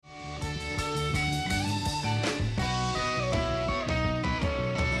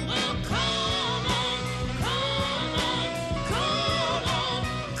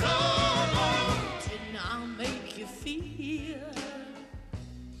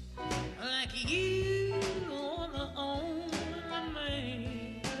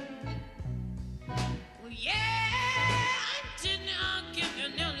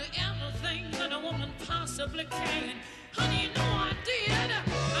possibly can. Honey, you know I did.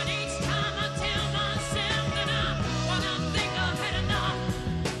 But each time I tell myself that when I think I've had enough,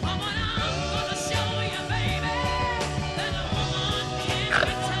 but when I'm gonna show you, baby, that a woman can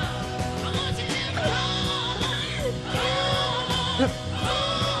be tough. I want you to come on,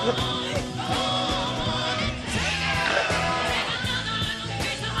 and take another little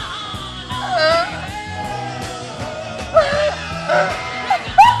piece of my heart,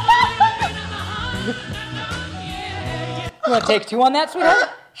 You want to take two on that, sweetheart?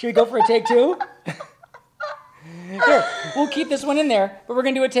 Should we go for a take two? Here, we'll keep this one in there, but we're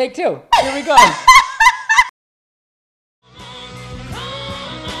going to do a take two. Here we go.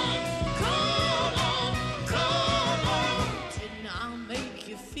 Didn't I make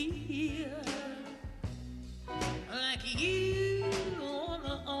you feel like you are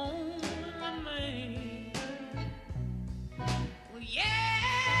the only man? Well, yeah,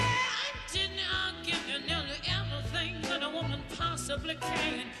 didn't I give you nearly everything that a woman possibly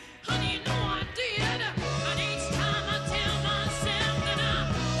can? Honey, you know I did. But each time I tell myself that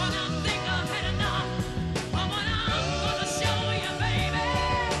when I think I've had enough, but when I'm gonna show you, baby,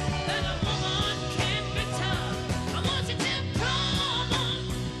 that a woman can be tough. I want you to come on,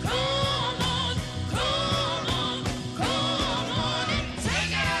 and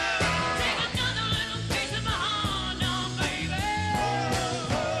take another little piece of my heart now, baby.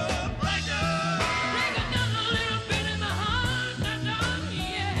 Take another little bit of my heart now,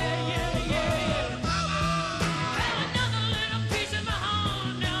 yeah. Have another little piece of my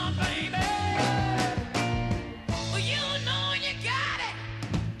heart now, baby. Well, you know you got it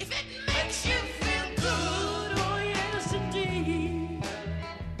if it makes you feel good. Oh, yes, indeed.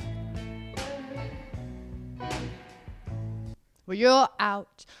 Well, you're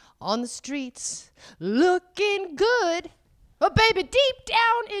out on the streets looking good. But baby, deep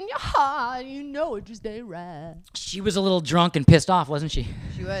down in your heart, you know it just ain't right. She was a little drunk and pissed off, wasn't she?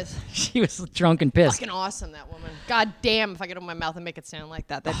 She was She was drunk and pissed. fucking awesome, that woman. God damn, if I could open my mouth and make it sound like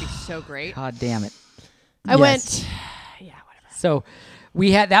that, that'd be so great. God damn it. I Yes. went, yeah, whatever. So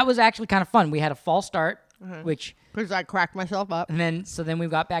that was actually kind of fun. We had a false start, which, Because I cracked myself up. and then we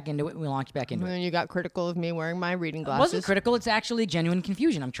got back into it and we launched back into And it. then you got critical of me wearing my reading It glasses. wasn't critical. It's actually genuine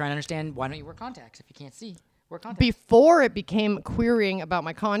confusion. I'm trying to understand, why don't you wear contacts if you can't see? Wear contacts. Before it became querying about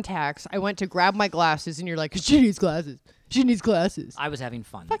my contacts, I went to grab my glasses, and you're like, she needs glasses. She needs glasses. I was having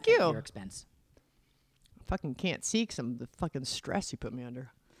fun. Fuck At you. your expense. Fucking can't see because of the fucking stress you put me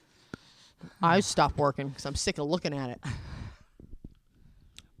under. I stopped working because I'm sick of looking at it.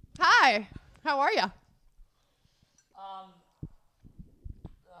 Hi, how are you?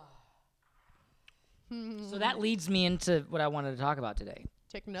 So that leads me into what I wanted to talk about today,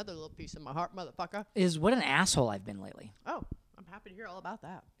 Take another little piece of my heart, motherfucker. is what an asshole I've been lately. Oh, I'm happy to hear all about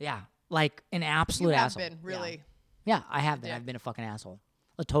that. Yeah, like an absolute You have asshole. been, really. Yeah, I have been. Yeah. I've been a fucking asshole.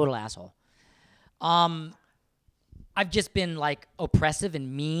 A total asshole. I've just been like oppressive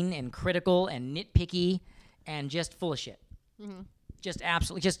and mean and critical and nitpicky and just full of shit. Just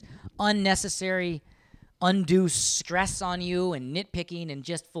absolutely, just unnecessary, undue stress on you and nitpicking and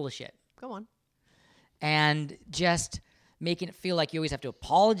just full of shit. Go on. And just making it feel like you always have to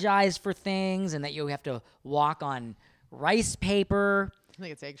apologize for things and that you have to walk on rice paper. I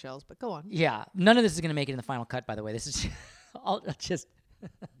think it's eggshells, but go on. Yeah, none of this is going to make it in the final cut, by the way. This is I'll just...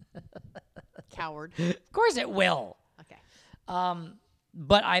 Coward. Of course it will. Okay.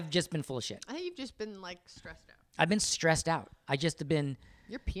 But I've just been full of shit. I think you've just been like stressed out. I've been stressed out. I just have been...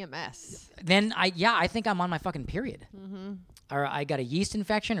 You're PMS. Then I think I'm on my fucking period. Or I got a yeast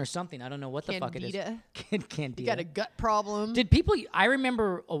infection or something. I don't know what the fuck it is. Candida. You got a gut problem. Did people... I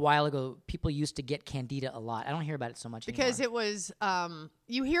remember a while ago, people used to get Candida a lot. I don't hear about it so much Because anymore. it was,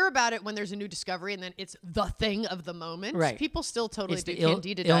 you hear about it when there's a new discovery and then it's the thing of the moment. Right. People still totally It's do the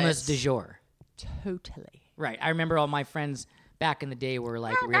Candida illness diets. du jour. Totally. Right. I remember all my friends back in the day were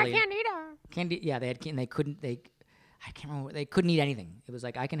like really... Candida. Yeah, they couldn't... I can't remember. They couldn't eat anything. It was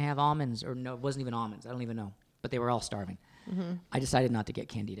like, I can have almonds, or no, it wasn't even almonds. I don't even know. But they were all starving. I decided not to get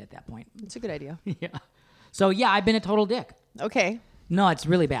Candida at that point. It's a good idea. Yeah. So, yeah, I've been a total dick. Okay. No, it's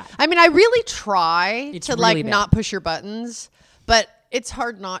really bad. I mean, I really try It's to really like bad. not push your buttons, but it's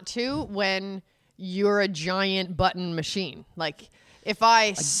hard not to when you're a giant button machine. Like if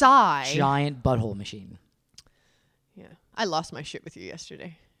I sigh, Giant butthole machine. yeah, I lost my shit with you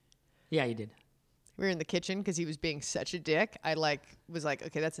yesterday. Yeah, you did. We were in the kitchen because he was being such a dick. I was like,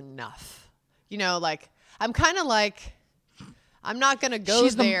 okay, that's enough. You know, like I'm kind of like, I'm not gonna go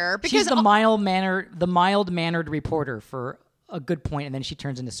there because she's the mild-mannered reporter for a good point, and then she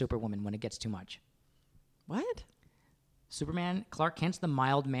turns into Superwoman when it gets too much. What? Superman, Clark Kent's the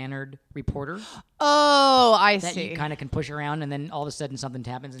mild-mannered reporter Oh, I that see. you kind of can push around, and then all of a sudden something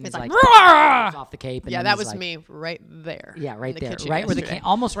happens, and It's he's like, like "Roar!" off the cape. And Yeah, then that he's was like- me right there. Yeah, right in the there, kitchen right where the yesterday.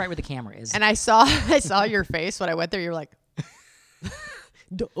 almost right where the camera is. And I saw your face when I went there. You were like,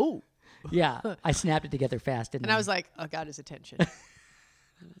 oh. yeah, I snapped it together fast, didn't And I was like, I got his attention.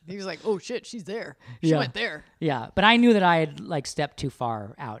 He was like, oh shit, she's there. She Yeah. went there. yeah, but I knew that I had like stepped too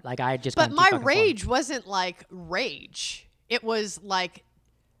far out. Like I had just. But gone too my fucking far. rage wasn't like rage. It was like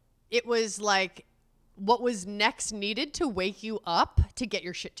what was next needed to wake you up to get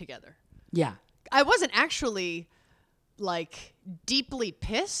your shit together. Yeah, I wasn't actually like deeply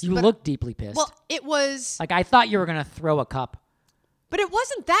pissed. you but, looked deeply pissed. well, it was, like I thought you were gonna throw a cup. but it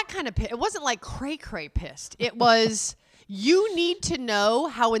wasn't that kind of pissed. It wasn't like cray pissed. It was, you need to know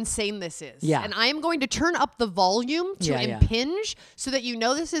how insane this is. Yeah. And I am going to turn up the volume to Yeah, yeah. impinge so that you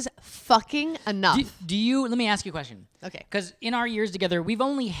know this is fucking enough. Do you? Let me ask you a question. Okay. Because in our years together, we've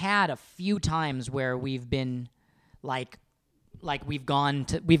only had a few times where we've been, like we've gone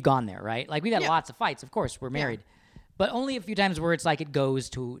there, right? Like we've had Yeah. lots of fights. Of course, we're married, but only a few times where it's like it goes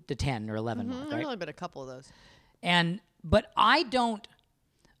to the 10 or 11 mark, There's right? only been a couple of those. But I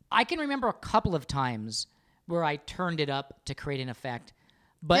can remember a couple of times where I turned it up to create an effect.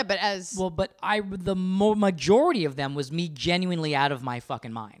 But Yeah, but as- the majority of them was me genuinely out of my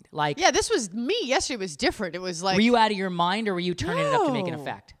fucking mind. Like, Yeah, this was me. Yesterday was different. It was like, were you out of your mind or were you turning it up to make an No.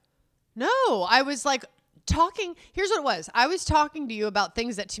 effect? no, I was like talking. Here's what it was. I was talking to you about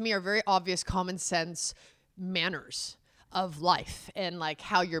things that to me are very obvious common sense manners of life and like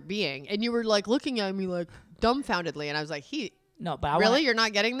how you're being. And you were like looking at me like dumbfoundedly. And I was like, No, but I really? wanna, You're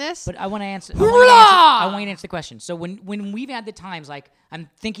not getting this? but I want to answer. Hoorah! I want you to answer the question. So when we've had the times, like I'm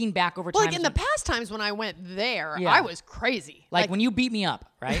thinking back over Well, times, like in the past times when I went there, Yeah. I was crazy. like when you beat me up,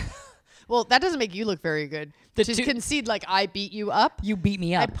 right? well, that doesn't make you look very good. The Just two- concede like I beat you up. You beat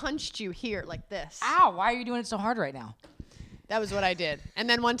me I up. punched you here like this. Ow! Why are you doing it so hard right now? That was what I did. And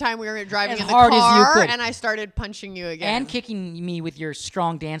then one time we were driving As in the hard as you car could. and I started punching you again. And kicking me with your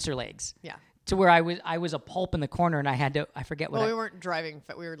strong dancer legs. Yeah. To where I was a pulp in the corner and I had to I forget what Well, we weren't driving.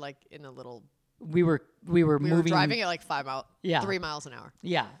 We were like in a little. we were We were moving. driving at like 3 miles an hour.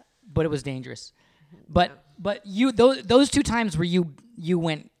 Yeah, but it was dangerous. But you those two times where you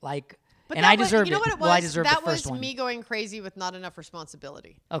went like But and that I was, deserved you know it. what it was? Well, I deserved that the first was one. me going crazy with not enough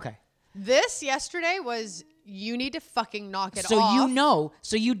responsibility. Okay. This yesterday was you need to fucking knock it So off.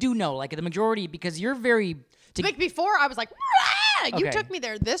 you do know, like the majority, because you're very. Like before, I was like, "Rah!" You Okay. took me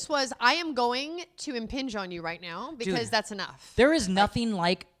there. This was I am going to impinge on you right now because Dude. that's enough. There is nothing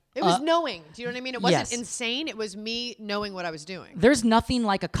like. It was knowing. Do you know what I mean? It wasn't yes. insane. It was me knowing what I was doing. There's nothing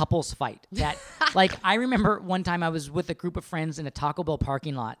like a couples fight. That like I remember one time I was with a group of friends in a Taco Bell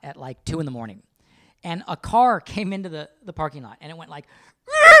parking lot at like 2 a.m, and a car came into the parking lot and it went like.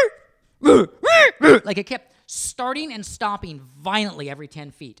 Like it kept starting and stopping violently every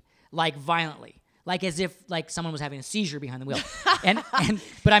 10 feet, like violently, like as if like someone was having a seizure behind the wheel, and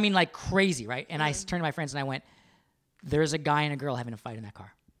but I mean like crazy, right? And I turned to my friends and I went, "There's a guy and a girl having a fight in that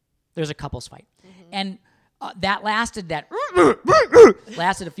car. There's a couples fight," and that lasted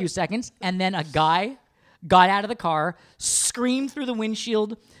a few seconds, and then a guy got out of the car, screamed through the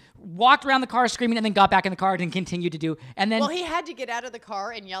windshield. Walked around the car screaming and then got back in the car and continued to do. And then Well, he had to get out of the car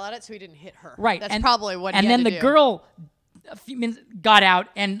and yell at it so he didn't hit her. right, That's and, probably what. And he then had the to do. girl, a few minutes, got out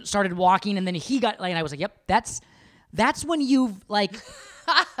and started walking, and then he got like, and I was like, "Yep, that's when you've like."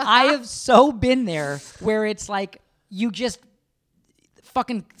 I have so been there where it's like you just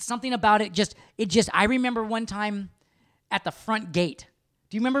fucking something about it. I remember one time at the front gate.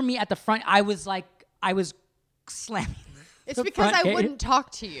 Do you remember me at the front? I was slamming. It's the because front I gate. wouldn't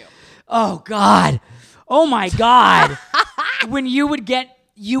talk to you. Oh God. Oh my God. When you would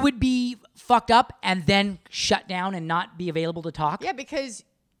be fucked up and then shut down and not be available to talk. Yeah, because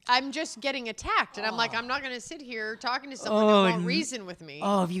I'm just getting attacked, and I'm like, I'm not gonna sit here talking to someone Oh, who won't reason with me.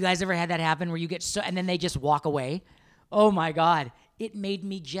 Oh, have you guys ever had that happen where you get so and then they just walk away? Oh my God. It made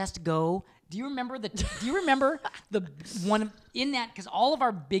me just go. Do you remember the one in that, because all of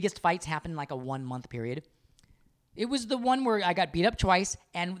our biggest fights happened in like a 1 month period. It was the one where I got beat up twice,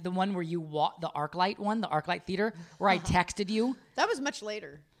 and the one where you walked the ArcLight Theater, where I texted you. That was much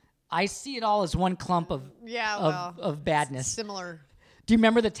later. I see it all as one clump of of badness. Similar. Do you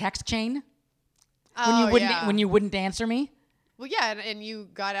remember the text chain Oh, yeah. when you wouldn't answer me? Well, yeah, and you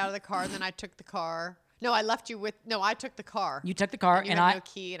got out of the car, and then I took the car. No, I left you with. No, I took the car. You took the car, and you and had I no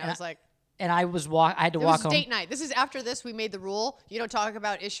key, and I was like. and I was I had to It walk was home. date night. This is after this. We made the rule. You don't talk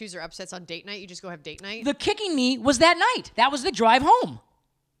about issues or upsets on date night. You just go have date night. The kicking me was that night. That was the drive home.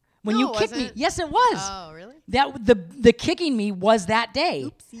 When No, you it kicked me. wasn't. Yes, it was. Oh, really? That the kicking me was that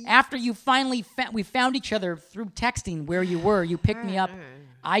day. After you finally we found each other through texting where you were. You picked me up.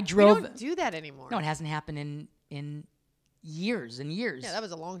 I We drove. don't do that anymore. No, it hasn't happened in years and years. Yeah, that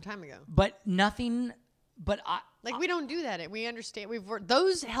was a long time ago. But nothing. But Like we don't do that. We understand.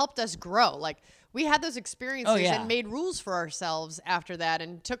 Those helped us grow. Like we had those experiences yeah. and made rules for ourselves after that,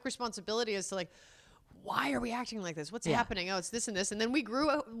 and took responsibility as to like, why are we acting like this? What's happening? Oh, it's this and this. And then we grew.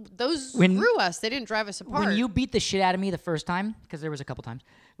 Those grew us. They didn't drive us apart. when you beat the shit out of me the first time, because there was a couple times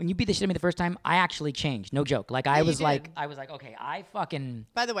when you beat the shit out of me the first time, I actually changed. No joke. Like I you was did. like, okay, I fucking.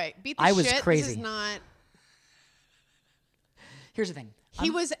 By the way, beat the I shit. was This crazy. is not. Here's the thing. He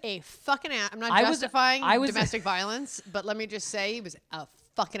was a fucking ass. I'm not I was- justifying I was- domestic violence, but let me just say he was a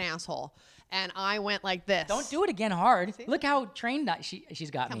fucking asshole. And I went like this. Don't do it again hard. Look how trained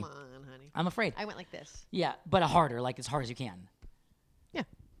she's got Come me. on, honey. I'm afraid. I went like this. Yeah, but harder, like as hard as you can. Yeah.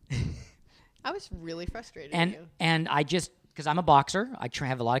 I was really frustrated. And at you. and I just because I'm a boxer, I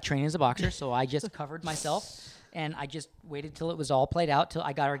have a lot of training as a boxer, so I just covered myself and I just waited till it was all played out till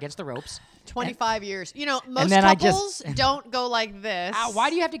I got her against the ropes. 25 years. You know, most then I couples just- don't go like this. Ow, why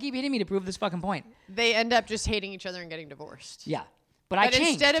do you have to keep hitting me to prove this fucking point? They end up just hating each other and getting divorced. Yeah, but I But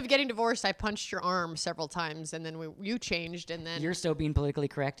changed. instead of getting divorced, I punched your arm several times, and then you changed, and then You're so being politically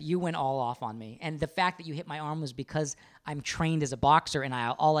correct. You went all off on me, and the fact that you hit my arm was because I'm trained as a boxer, and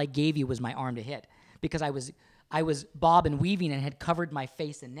all I gave you was my arm to hit because I was bob and weaving and had covered my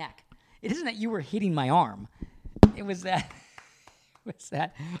face and neck. It isn't that you were hitting my arm. It was that. What's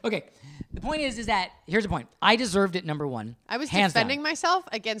that? Okay. The point is that here's the point. I deserved it. Number one. I was hands down. defending myself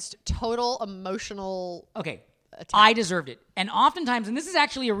against total emotional. Okay. attack. I deserved it. And oftentimes, and this is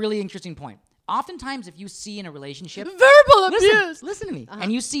actually a really interesting point. Oftentimes, if you see in a relationship Verbal abuse. listen to me,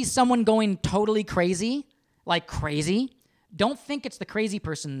 and you see someone going totally crazy, like crazy, don't think it's the crazy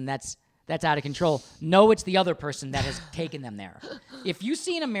person that's out of control. No, it's the other person that has taken them there. If you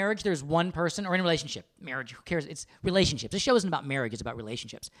see in a marriage there's one person, or in a relationship, marriage, who cares? It's relationships. This show isn't about marriage, it's about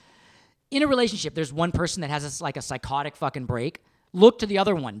relationships. In a relationship, there's one person that has like a psychotic fucking break. Look to the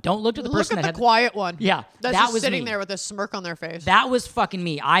other one. Don't look to the Look person at that the had quiet one. Yeah, That's that just was sitting me. there with a smirk on their face. That was fucking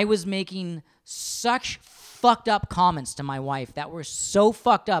me. I was making such fucked up comments to my wife that were so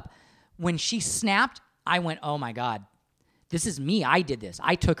fucked up. When she snapped, I went, oh my God, this is me. I did this.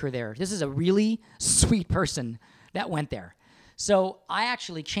 I took her there. This is a really sweet person that went there. So I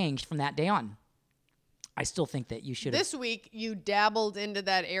actually changed from that day on. I still think that you should have. This week, you dabbled into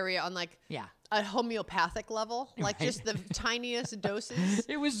that area on like Yeah. a homeopathic level, like Right. just the tiniest doses.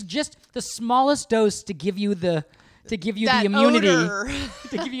 It was just the smallest dose to give you the That immunity. odor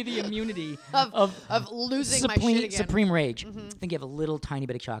To give you the immunity of losing my shit again. supreme rage. I think you have a little tiny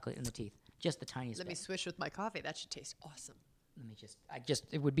bit of chocolate in the teeth. Just the tiniest Let me bit. swish with my coffee. That should taste awesome.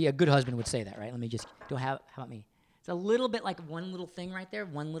 It would be a good husband would say that, right? Let me just, how about me? It's a little bit like one little thing right there,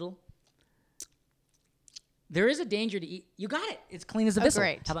 one little. There is a danger to eat. You got it. It's clean as a whistle.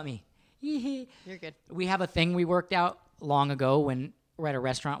 great. How about me? You're good. We have a thing we worked out long ago when we're at a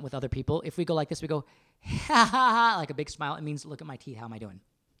restaurant with other people. If we go like this, we go, ha ha ha, like a big smile. It means, look at my teeth. How am I doing?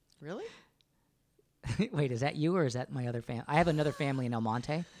 Really? Wait, is that you or is that my other family? I have another family in El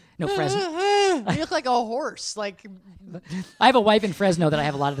Monte. No, Fresno. You look like a horse, like I have a wife in Fresno that I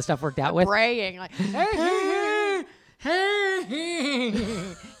have a lot of the stuff worked out with. braying. Like,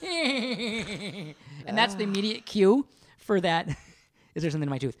 And that's the immediate cue for that. Is there something in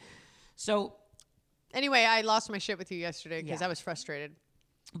my tooth? So, anyway, I lost my shit with you yesterday because Yeah. I was frustrated.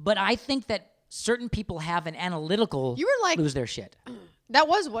 but I think that certain people have an analytical You were like- lose their shit. That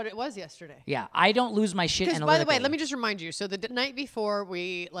was what it was yesterday. Yeah, I don't lose my shit Because analytically. by the way, let me just remind you. So the night before,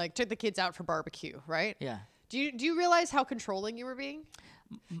 we like took the kids out for barbecue, right? Yeah. Do you realize how controlling you were being?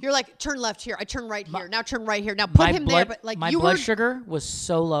 You're like, turn left here. I turn right here. Now turn right here. Now put him there. But like my you blood were. sugar was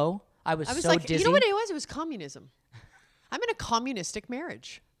so low. I was I was so like, dizzy. you know what it was? It was communism. I'm in a communistic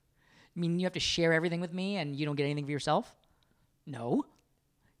marriage. I mean, you have to share everything with me, and you don't get anything for yourself. No.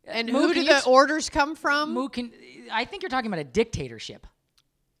 And Moo, who can do you the ex- orders come from? Moo can. I think you're talking about a dictatorship.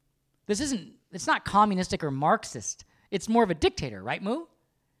 This isn't. It's not communistic or Marxist. It's more of a dictator, right, Moo?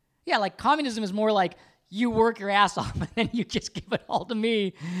 Yeah, like communism is more like you work your ass off and then you just give it all to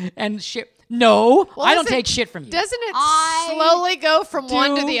me and shit. No, Well, I don't doesn't- take shit from you. Doesn't it I slowly go from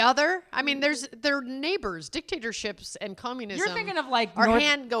one to do- the other? I mean, they're neighbors. Dictatorships and communism. You're thinking of like our North-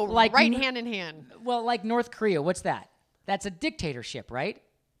 hand go like right n- hand in hand. Well, like North Korea. What's that? That's a dictatorship, right?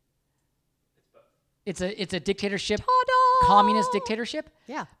 It's a dictatorship, Ta-da! communist dictatorship.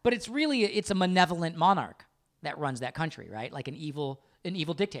 Yeah. But it's really it's a malevolent monarch that runs that country, right? Like an evil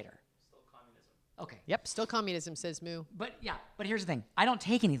dictator. Okay. Yep, still communism, says Moo. But here's the thing. I don't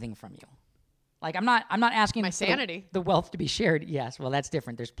take anything from you. Like I'm not asking My for sanity. the wealth to be shared. Yes, well that's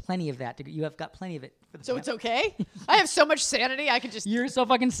different. There's plenty of that. You have got plenty of it. For the So family. it's okay? I have so much sanity, I could just... You're so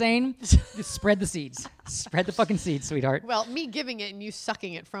fucking sane. Just spread the seeds. Spread the fucking seeds, sweetheart. Well, me giving it and you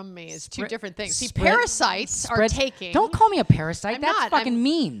sucking it from me is two Spread- different things. See, spread- parasites are spread- taking... Don't call me a parasite. I'm That's not. fucking I'm-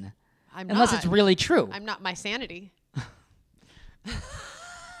 mean. I'm Unless not. it's really true. I'm not my sanity.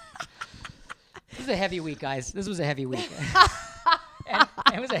 This is a heavy week, guys. This was a heavy week.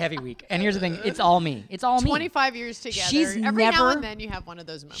 And it was a heavy week. And here's the thing. It's all me. It's all me. 25 years together. She's Every now never- and then you have one of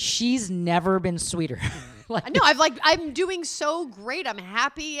those moments. She's never been sweeter. Like, No, I'm doing so great. I'm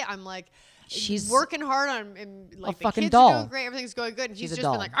happy. I'm like She's working hard on and, like the fucking kids doll. are doing great. Everything's going good. And She's he's a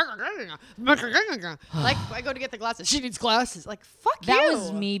just been doll. like I go to get the glasses. She needs glasses. Like fuck that you.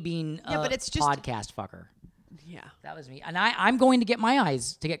 was me being a but it's just- podcast fucker. Yeah. That was me. And I'm going to get my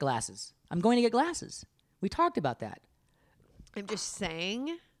eyes to get glasses. I'm going to get glasses. We talked about that. I'm just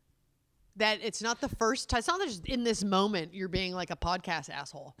saying that it's not the first time. It's not just in this moment you're being like a podcast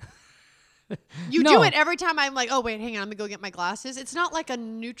asshole. You No. do it every time I'm like, oh, wait, hang on. I'm going to go get my glasses. It's not like a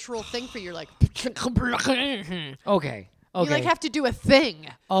neutral thing for you. Like, Okay. Okay. you like have to do a thing.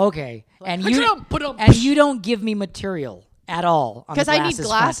 Okay. And Ba-dum. you don't give me material at all. on the 'Cause I need front.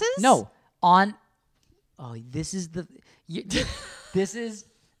 glasses? No. On. Oh, this is the. This is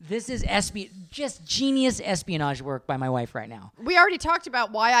just genius espionage work by my wife right now. We already talked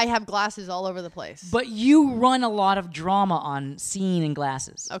about why I have glasses all over the place. But you run a lot of drama on seeing in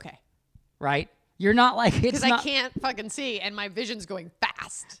glasses, Okay. right? You're not like it's Because I not. can't fucking see and my vision's going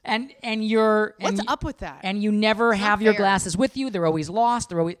fast. And you're. What's and up with that? And you never not have your fair. glasses with you. They're always lost.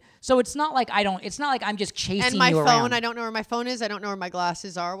 They're always. So it's not like I don't. It's not like I'm just chasing And my you phone, around. I don't know where my phone is. I don't know where my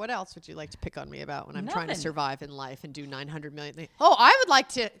glasses are. What else would you like to pick on me about when I'm trying to Nothing. survive in life and do 900 million things? Oh, I would like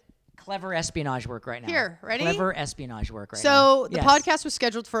to. Clever espionage work right now. Here, ready? Clever espionage work right now. So the Yes. podcast was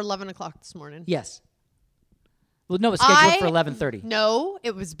scheduled for 11 o'clock this morning. Yes. Well, no, it's scheduled for 11:30. No,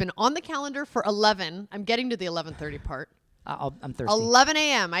 it was been on the calendar for 11. I'm getting to the 11:30 part. I'm thirsty. 11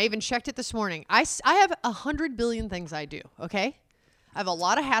 a.m. I even checked it this morning. I have 100 billion things I do, okay? I have a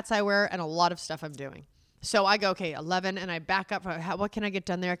lot of hats I wear and a lot of stuff I'm doing. So I go, okay, 11, and I back up. What can I get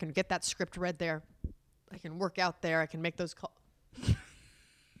done there? I can get that script read there. I can work out there. I can make those calls.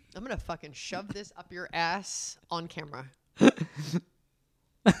 I'm going to fucking shove this up your ass on camera.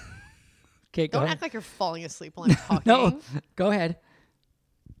 Okay, go Don't ahead. act like you're falling asleep while I'm talking. No, go ahead.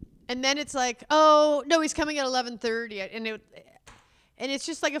 And then it's like, oh, no, he's coming at 11:30. And it's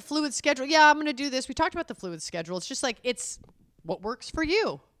just like a fluid schedule. Yeah, I'm going to do this. We talked about the fluid schedule. It's just like, it's what works for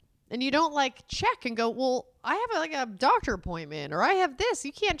you. And you don't like check and go, well, I have like a doctor appointment or I have this.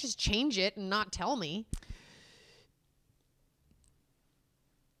 You can't just change it and not tell me.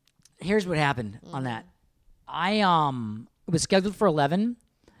 Here's what happened on that. I it was scheduled for 11,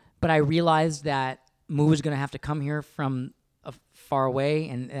 but I realized that Moo was going to have to come here from far away,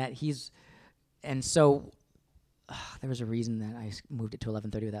 and that and so there was a reason that I moved it to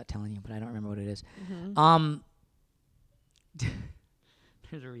 11:30 without telling you, but I don't remember what it is.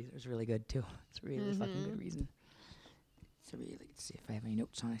 There's a reason. It was really good too. It's a really fucking good reason. So really, let's see if I have any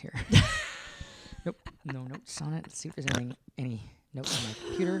notes on it here. Nope, no notes on it. Let's see if there's any notes on my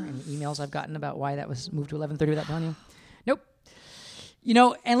computer, any emails I've gotten about why that was moved to 11:30 without telling you. Nope. You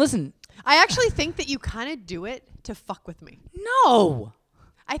know, and listen. I actually think that you kind of do it to fuck with me. No.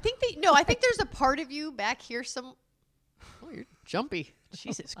 I think there's a part of you back here Oh, you're jumpy.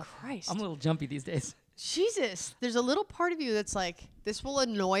 Jesus Christ. I'm a little jumpy these days. Jesus. There's a little part of you that's like, this will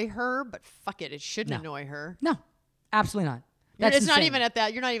annoy her, but fuck it. It shouldn't No. annoy her. No, absolutely not. It's not insane. even at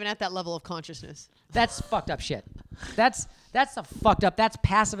that. You're not even at that level of consciousness. That's fucked up shit. That's a fucked up. That's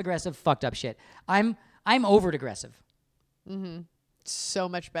passive aggressive fucked up shit. I'm overt aggressive. So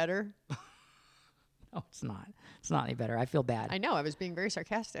much better. No, it's not. It's not any better. I feel bad. I know. I was being very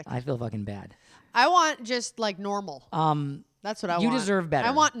sarcastic. I feel fucking bad. I want just like normal. That's what I You want. deserve better.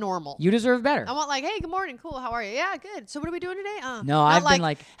 I want normal. You deserve better. I want like, hey, good morning. Cool. How are you? Yeah, good. So what are we doing today? No, not I've been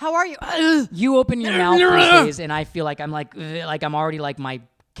like, how are you? you open your mouth these days, and I feel like I'm like I'm already like my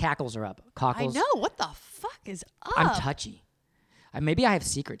cackles are up. I Cockles. know. What the fuck is up? I'm touchy. Maybe I have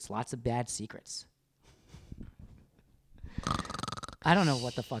secrets. Lots of bad secrets. I don't know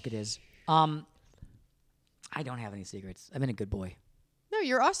what the fuck it is. I don't have any secrets. I've been a good boy. No,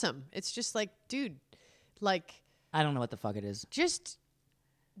 you're awesome. It's just like, dude, like, I don't know what the fuck it is. just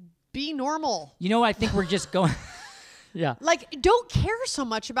be normal. You know, I think we're just going. Yeah. Like, don't care so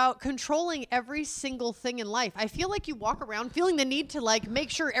much about controlling every single thing in life. I feel like you walk around feeling the need to like make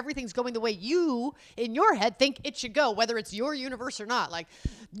sure everything's going the way you in your head think it should go, whether it's your universe or not. Like,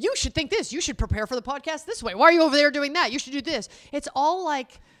 you should think this. You should prepare for the podcast this way. Why are you over there doing that? You should do this. It's all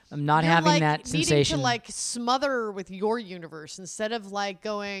like I'm not you're, having like, that needing sensation. to like smother with your universe instead of like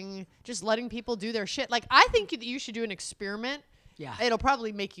just letting people do their shit. Like, I think that you should do an experiment. Yeah. It'll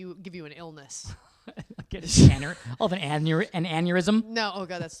probably give you an illness. Get an aneurysm. No, oh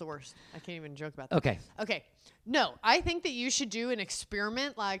god, that's the worst. I can't even joke about that. Okay. Okay. No, I think that you should do an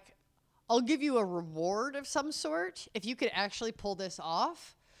experiment. Like, I'll give you a reward of some sort if you could actually pull this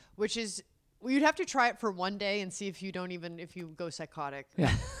off, which is, well, you'd have to try it for one day and see if you go psychotic.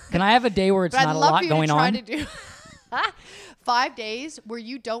 Yeah. Can I have a day where it's But not I'd a love lot for you to going try on? to do 5 days where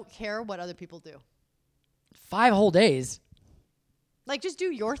you don't care what other people do. 5 whole days. Like, just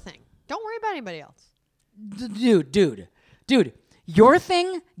do your thing. Don't worry about anybody else. Dude. Your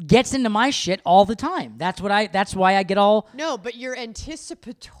thing gets into my shit all the time. That's why I get all. No, but you're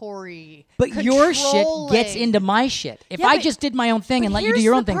anticipatory. But your shit gets controlling. into my shit. If Yeah, I but- just did my own thing but and let you do here's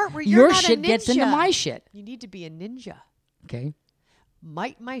your the own thing, part where you're your not a shit gets into ninja. my shit. You need to be a ninja. Okay.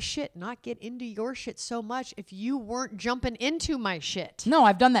 Might my shit not get into your shit so much if you weren't jumping into my shit? No,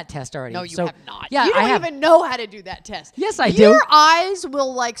 I've done that test already. No, you So, have not. Yeah, you don't I have. even know how to do that test. Yes, I do. Your eyes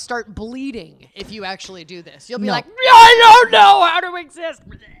will like start bleeding if you actually do this. You'll be No. like, I don't know how to exist.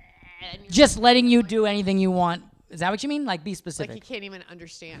 And you're Just letting you do anything you want. Is that what you mean? Like, be like, specific. you can't even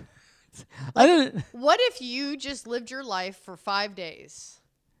understand. I don't- What if you just lived your life for 5 days?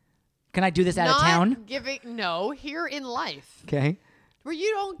 Can I do this out of Not town? No, here in life. Okay. Where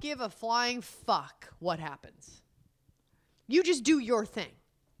you don't give a flying fuck what happens. You just do your thing.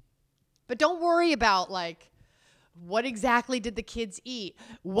 But don't worry about, like, what exactly did the kids eat?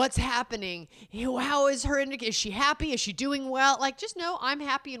 What's happening? How is her? Is she happy? Is she doing well? Like, just know I'm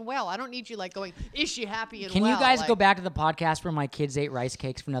happy and well. I don't need you, like, going, is she happy and Can well? you guys go Like, back to the podcast where my kids ate rice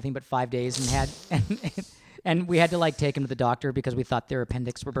cakes for nothing but 5 days and we had to like take them to the doctor because we thought their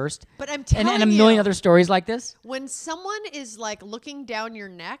appendix were burst? But I'm telling And a million you, other stories like this. when someone is, like, looking down your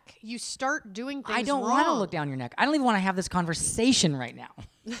neck, you start doing things I don't wrong. want to look down your neck. I don't even want to have this conversation right now.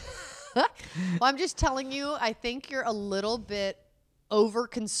 Well, I'm just telling you, I think you're a little bit over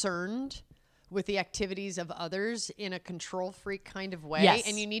concerned with the activities of others in a control freak kind of way. Yes.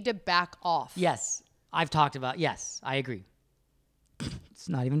 And you need to back off. Yes, I've talked about. Yes, I agree. It's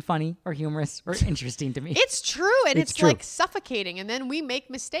not even funny or humorous or interesting to me. It's true. And It's it's true. like suffocating. And then we make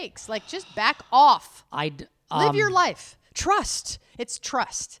mistakes. Like, just back off. Live your life. Trust. It's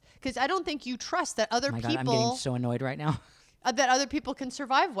trust. Because I don't think you trust that other Oh my God, people I'm getting so annoyed right now. that other people can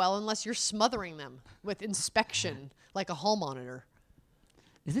survive well unless you're smothering them with inspection like a hall monitor.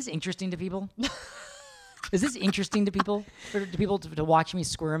 Is this interesting to people? Is this interesting to people? For to people to watch me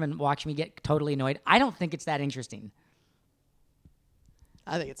squirm and watch me get totally annoyed? I don't think it's that interesting.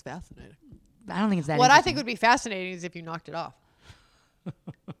 I think it's fascinating. I don't think it's that What I interesting. think would be fascinating is if you knocked it off.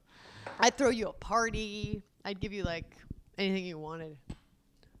 I'd throw you a party. I'd give you like anything you wanted.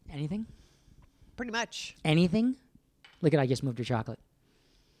 Anything? Pretty much. Anything? Look at I just moved your chocolate.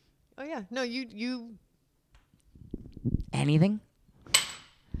 Oh yeah. No, you Anything?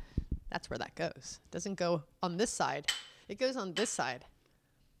 that's where that goes. It doesn't go on this side. It goes on this side.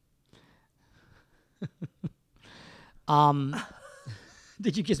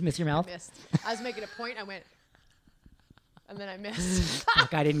 Did you just miss your mouth? Missed. I was making a point, I went and then I missed.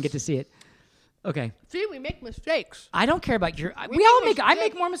 Fuck, I didn't get to see it. Okay. See, we make mistakes. I don't care about your. We make all make. I mistakes.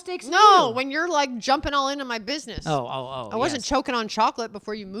 make more mistakes. than No, you. when you're like jumping all into my business. Oh. I wasn't yes. choking on chocolate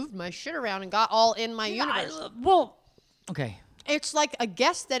before you moved my shit around and got all in my Yeah, universe. well, okay. It's like a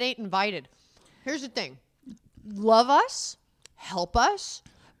guest that ain't invited. Here's the thing. Love us, help us,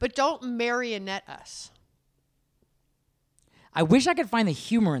 but don't marionette us. I wish I could find the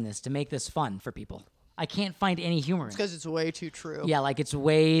humor in this to make this fun for people. I can't find any humor in it. Because it's way too true. Yeah, like it's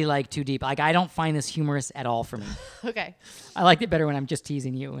way like too deep. Like I don't find this humorous at all for me. Okay. I liked it better when I'm just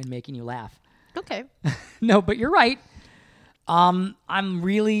teasing you and making you laugh. Okay. No, but you're right. I'm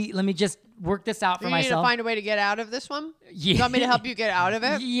really. Let me just work this out for You need to myself. find a way to get out of this one? Yeah. You want me to help you get out of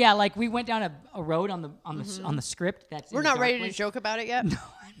it? Yeah, like we went down a road on the script. That's in We're the not dark ready place. to joke about it yet.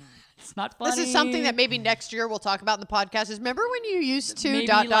 It's not funny. This is something that maybe next year we'll talk about in the podcast. Is remember when you used to maybe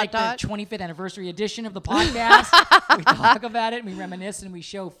dot like dot the dot? 25th anniversary edition of the podcast. We talk about it and we reminisce and we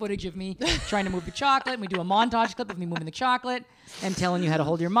show footage of me trying to move the chocolate. And we do a montage clip of me moving the chocolate and telling you how to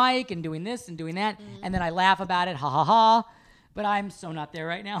hold your mic and doing this and doing that. And then I laugh about it, ha ha ha. But I'm so not there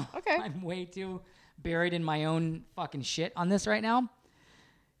right now. Okay. I'm way too buried in my own fucking shit on this right now.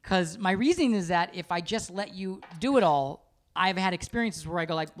 Because my reasoning is that if I just let you do it all, I've had experiences where I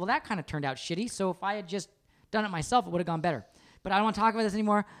go like, well, that kind of turned out shitty. So if I had just done it myself, it would have gone better. But I don't want to talk about this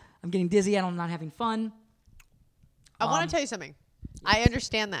anymore. I'm getting dizzy. I'm not having fun. I want to tell you something. I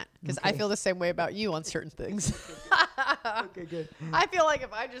understand that because I feel the same way about you on certain things. Okay, good. I feel like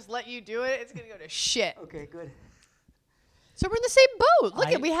if I just let you do it, it's going to go to shit. Okay, good. So we're in the same boat.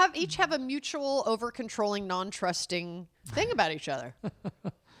 Look at we each have a mutual, over-controlling, non-trusting thing about each other.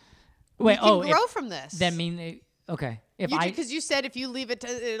 Wait, We can grow from this. That mean okay. Because you said if you leave it,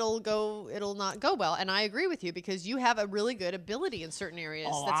 it'll not go well, and I agree with you because you have a really good ability in certain areas.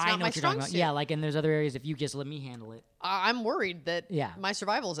 That's I not know my what you're talking strong about. suit. Yeah, like and there's other areas if you just let me handle it. I'm worried that Yeah. my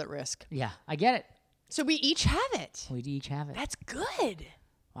survival is at risk. Yeah, I get it. So we each have it. We each have it. That's good.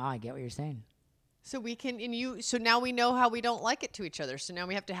 Wow, I get what you're saying. So we can, so now we know how we don't like it to each other. So now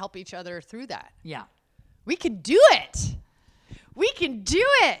we have to help each other through that. Yeah. We can do it. We can do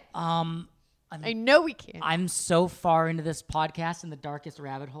it. I know we can. I'm so far into this podcast in the darkest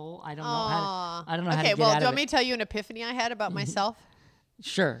rabbit hole. I don't know how to, I don't know how to Okay, get well, out do you of want me it. to tell you an epiphany I had about myself?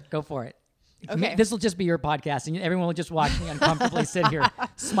 Sure, go for it. Okay. This will just be your podcast, and everyone will just watch me uncomfortably sit here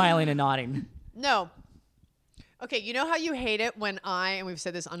smiling and nodding. No. Okay, you know how you hate it when and we've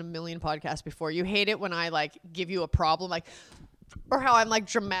said this on a million podcasts before, you hate it when I like give you a problem, like, or how I'm like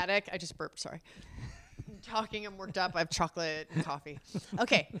dramatic. I just burped, sorry. I'm talking, I'm worked up, I have chocolate and coffee.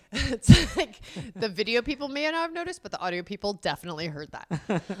 Okay, it's like the video people may not have noticed, but the audio people definitely heard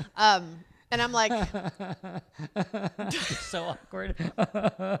that. And I'm like, So awkward.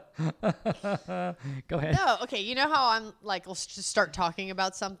 Go ahead. no, okay, you know how I'm like, we'll just start talking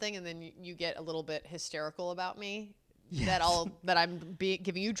about something and then you get a little bit hysterical about me? Yes. That I'm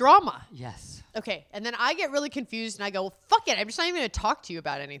giving you drama. Yes. Okay, and then I get really confused and I go, well, fuck it, I'm just not even going to talk to you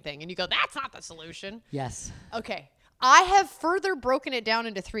about anything. And you go, that's not the solution. Yes. Okay, I have further broken it down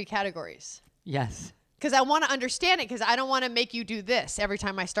into 3 categories Yes. because I want to understand it because I don't want to make you do this every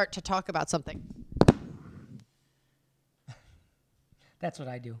time I start to talk about something. That's what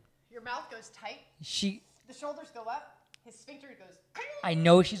I do. Your mouth goes tight, the shoulders go up, his sphincter goes. I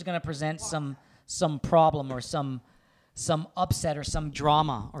know she's going to present some problem or some upset or some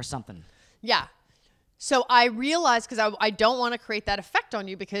drama or something. Yeah. So I realized because I don't want to create that effect on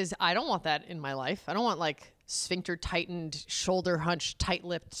you because I don't want that in my life. I don't want like sphincter tightened, shoulder hunched,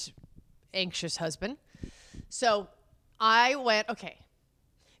 tight-lipped, anxious husband. So I went, okay,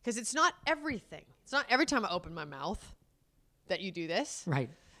 because it's not everything. It's not every time I open my mouth that you do this. Right.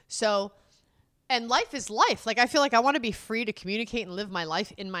 So, and life is life. Like I feel like I want to be free to communicate and live my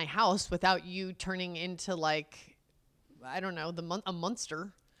life in my house without you turning into like, I don't know, a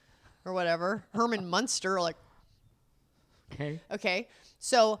Munster or whatever. Herman Munster, like, okay.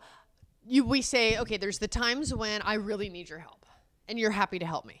 So we say, okay, there's the times when I really need your help and you're happy to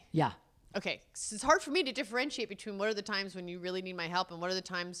help me. Yeah. Okay. So it's hard for me to differentiate between what are the times when you really need my help and what are the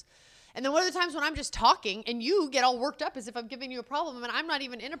times, and then what are the times when I'm just talking and you get all worked up as if I'm giving you a problem and I'm not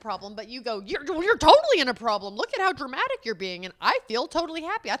even in a problem, but you go, you're totally in a problem. Look at how dramatic you're being. And I feel totally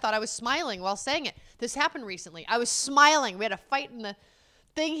happy. I thought I was smiling while saying it. This happened recently. I was smiling. We had a fight in the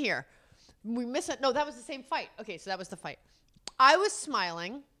thing here. We missed it. No, that was the same fight. Okay, so that was the fight. I was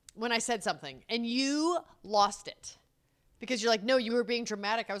smiling when I said something and you lost it because you're like, no, you were being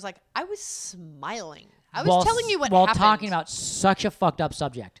dramatic. I was like, I was smiling. I was telling you what happened. While talking about such a fucked up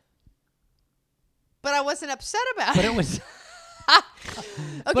subject. But I wasn't upset about But it. it was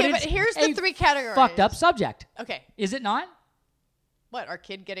Okay, but here's the a 3 categories. fucked up subject. Okay. Is it not? What, our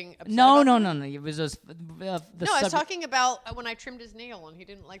kid getting upset No. about It was just the No, I was subject. talking about when I trimmed his nail and he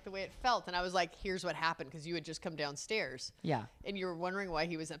didn't like the way it felt. And I was like, here's what happened because you had just come downstairs. Yeah. And you were wondering why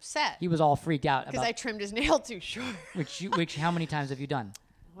he was upset. He was all freaked out Because about I trimmed his nail too short. which how many times have you done?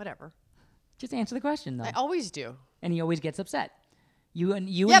 Whatever. Just answer the question though. I always do. And he always gets upset. You and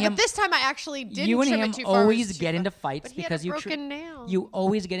Yeah, him but this time I actually didn't you and trim him it too far. It was always too get far. into fights But he because had a broken nail. you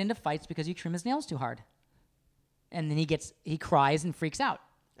always get into fights because you trim his nails too hard. And then he cries and freaks out.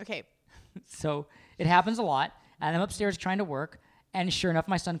 Okay. So it happens a lot. And I'm upstairs trying to work, and sure enough,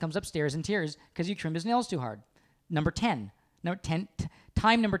 my son comes upstairs in tears because you trimmed his nails too hard. Number 10.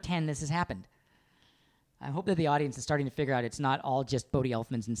 Time number 10 this has happened. I hope that the audience is starting to figure out it's not all just Bodie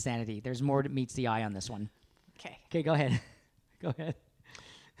Elfman's insanity. There's more that meets the eye on this one. Okay. Okay, go ahead. Go ahead.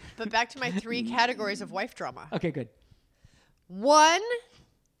 But back to my 3 categories of wife drama. Okay, good. 1,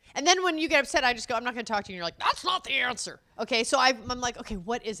 and then when you get upset, I just go, I'm not going to talk to you. And you're like, that's not the answer. Okay, so I'm like, okay,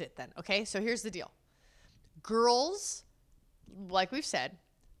 what is it then? Okay, so here's the deal. Girls, like we've said,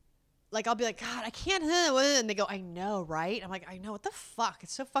 like I'll be like, God, I can't, and they go, I know, right? I'm like, I know, what the fuck?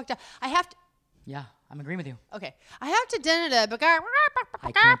 It's so fucked up. I have to, Yeah, I'm agreeing with you. Okay. I have to da but I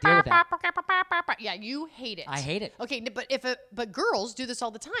can't deal with that. yeah, you hate it. I hate it. Okay, but girls do this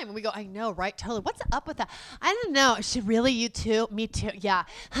all the time, and we go, I know, right? Totally. What's up with that? I don't know. Is she really you too? Me too. Yeah.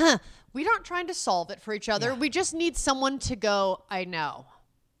 Huh. We aren't trying to solve it for each other. Yeah. We just need someone to go, I know,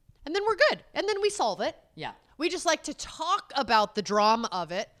 and then we're good, and then we solve it. Yeah. We just like to talk about the drama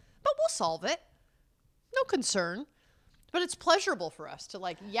of it, but we'll solve it. No concern. But it's pleasurable for us to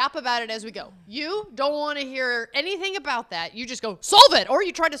like yap about it as we go. You don't want to hear anything about that. You just go, solve it. Or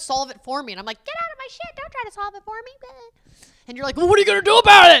you try to solve it for me. And I'm like, get out of my shit. Don't try to solve it for me. And you're like, well, what are you going to do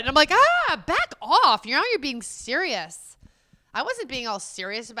about it? And I'm like, back off. You're being serious. I wasn't being all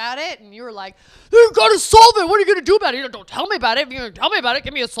serious about it. And you were like, you got to solve it. What are you going to do about it? Don't tell me about it. If you're going to tell me about it,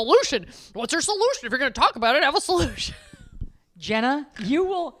 give me a solution. What's your solution? If you're going to talk about it, have a solution. Jenna, you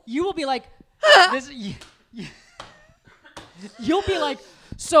will be like, this. You'll be like,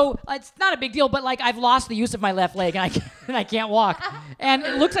 so it's not a big deal, but like I've lost the use of my left leg and I can't walk, and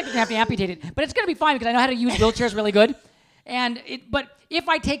it looks like I'm gonna have to amputate it, but it's gonna be fine because I know how to use wheelchairs really good. But if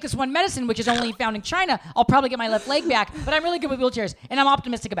I take this one medicine, which is only found in China, I'll probably get my left leg back. But I'm really good with wheelchairs, and I'm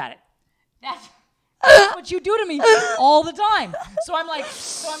optimistic about it. That's what you do to me all the time. So I'm like,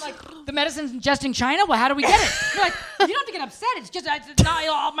 the medicine's just in China? Well, how do we get it? You're like, you don't have to get upset. It's just, it's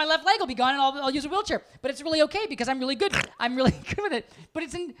not, my left leg will be gone, and I'll use a wheelchair. But it's really okay because I'm really good. I'm really good with it. But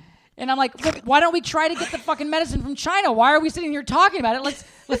it's in, and I'm like, look, why don't we try to get the fucking medicine from China? Why are we sitting here talking about it?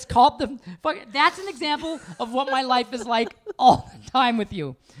 Let's call it the fuck. That's an example of what my life is like all the time with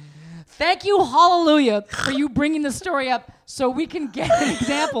you. Thank you, hallelujah, for you bringing the story up so we can get an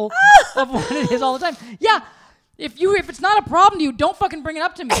example of what it is all the time. Yeah, if it's not a problem to you, don't fucking bring it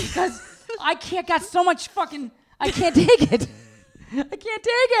up to me because I got so much fucking, I can't take it. I can't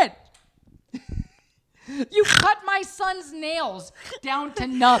take it. You cut my son's nails down to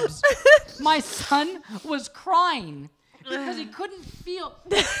nubs. My son was crying because he couldn't feel,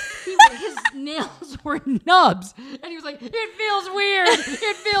 his nails were nubs. And he was like, it feels weird.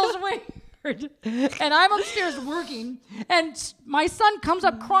 It feels weird. And I'm upstairs working, and my son comes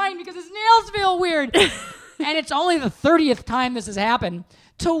up crying because his nails feel weird. And it's only the 30th time this has happened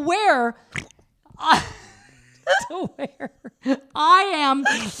to where I am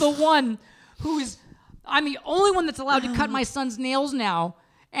the one I'm the only one that's allowed to cut my son's nails now.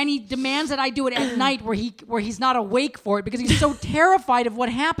 And he demands that I do it at night where he's not awake for it because he's so terrified of what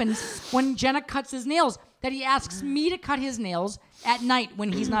happens when Jenna cuts his nails that he asks me to cut his nails at night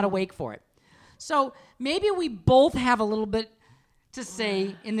when he's not awake for it. So maybe we both have a little bit to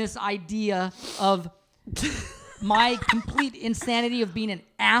say in this idea of my complete insanity of being an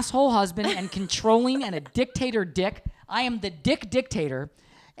asshole husband and controlling and a dictator dick. I am the dick dictator.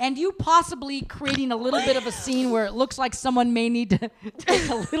 And you possibly creating a little bit of a scene where it looks like someone may need to take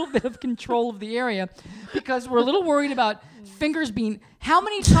a little bit of control of the area because we're a little worried about fingers being... How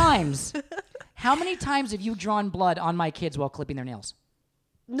many times have you drawn blood on my kids while clipping their nails?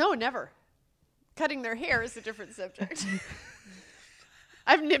 No, never. Cutting their hair is a different subject.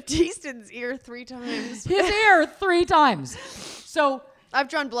 I've nipped Easton's ear 3 times. His ear 3 times. So... I've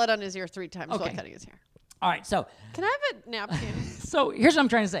drawn blood on his ear 3 times while cutting his hair. All right, so... Can I have a napkin? So here's what I'm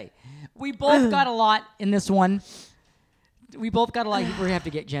trying to say. We both got a lot in this one. We both got a lot. We have to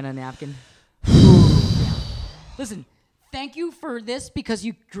get Jenna a napkin. Yeah. Listen, thank you for this because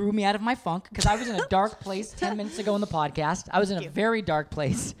you drew me out of my funk because I was in a dark place 10 minutes ago in the podcast. I was in a very dark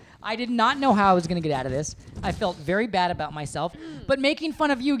place. I did not know how I was going to get out of this. I felt very bad about myself. But making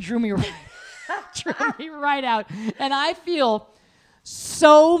fun of you drew me right out. And I feel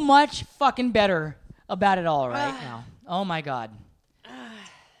so much fucking better about it all right now. Oh my God.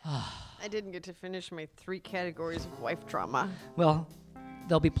 I didn't get to finish my 3 categories of wife trauma. Well,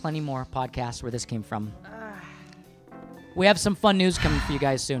 there'll be plenty more podcasts where this came from. We have some fun news coming for you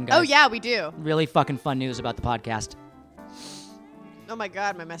guys soon, guys. Oh yeah, we do. Really fucking fun news about the podcast. Oh my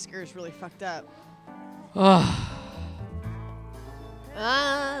God, my mascara is really fucked up. I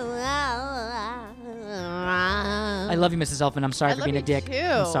love you, Mrs. Elfman. I'm sorry I for love being a you dick. too.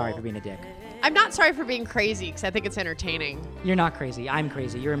 I'm sorry for being a dick. I'm not sorry for being crazy because I think it's entertaining. You're not crazy. I'm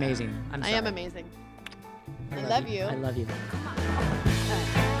crazy. You're amazing. I'm I sorry. am amazing. I love you. I love you.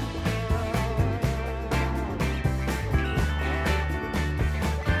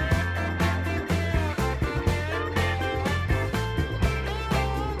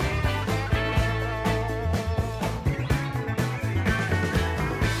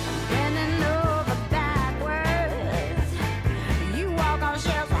 Bending over backwards, you walk on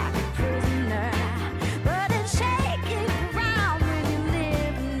shells like a prisoner, but it's shaking around when you're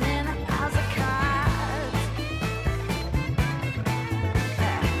living in a house of cards.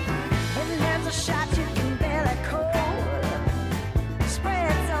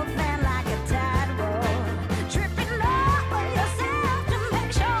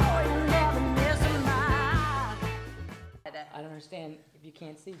 saying if you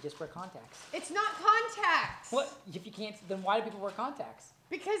can't see, just wear contacts. It's not contacts. What? If you can't, then why do people wear contacts?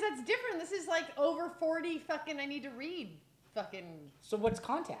 Because that's different. This is like over 40 fucking I need to read fucking. So what's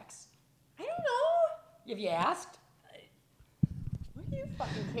contacts? I don't know. Have you asked? What do you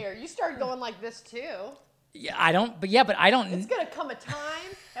fucking care? You started going like this too. Yeah, I don't. But I don't. It's gonna come a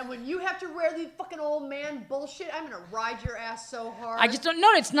time, and when you have to wear the fucking old man bullshit, I'm gonna ride your ass so hard. I just don't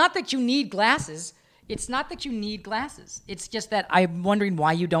know. It's not that you need glasses. It's not that you need glasses. It's just that I'm wondering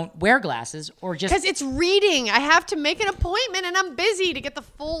why you don't wear glasses or just because it's reading. I have to make an appointment, and I'm busy to get the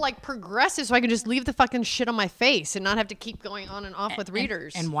full like progressive, so I can just leave the fucking shit on my face and not have to keep going on and off with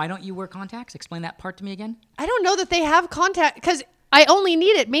readers. And why don't you wear contacts? Explain that part to me again. I don't know that they have contact because I only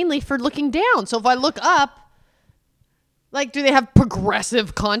need it mainly for looking down. So if I look up, like, do they have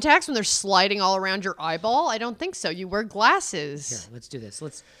progressive contacts when they're sliding all around your eyeball? I don't think so. You wear glasses. Here, let's do this.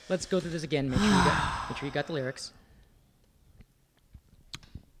 Let's go through this again. Make sure you got the lyrics.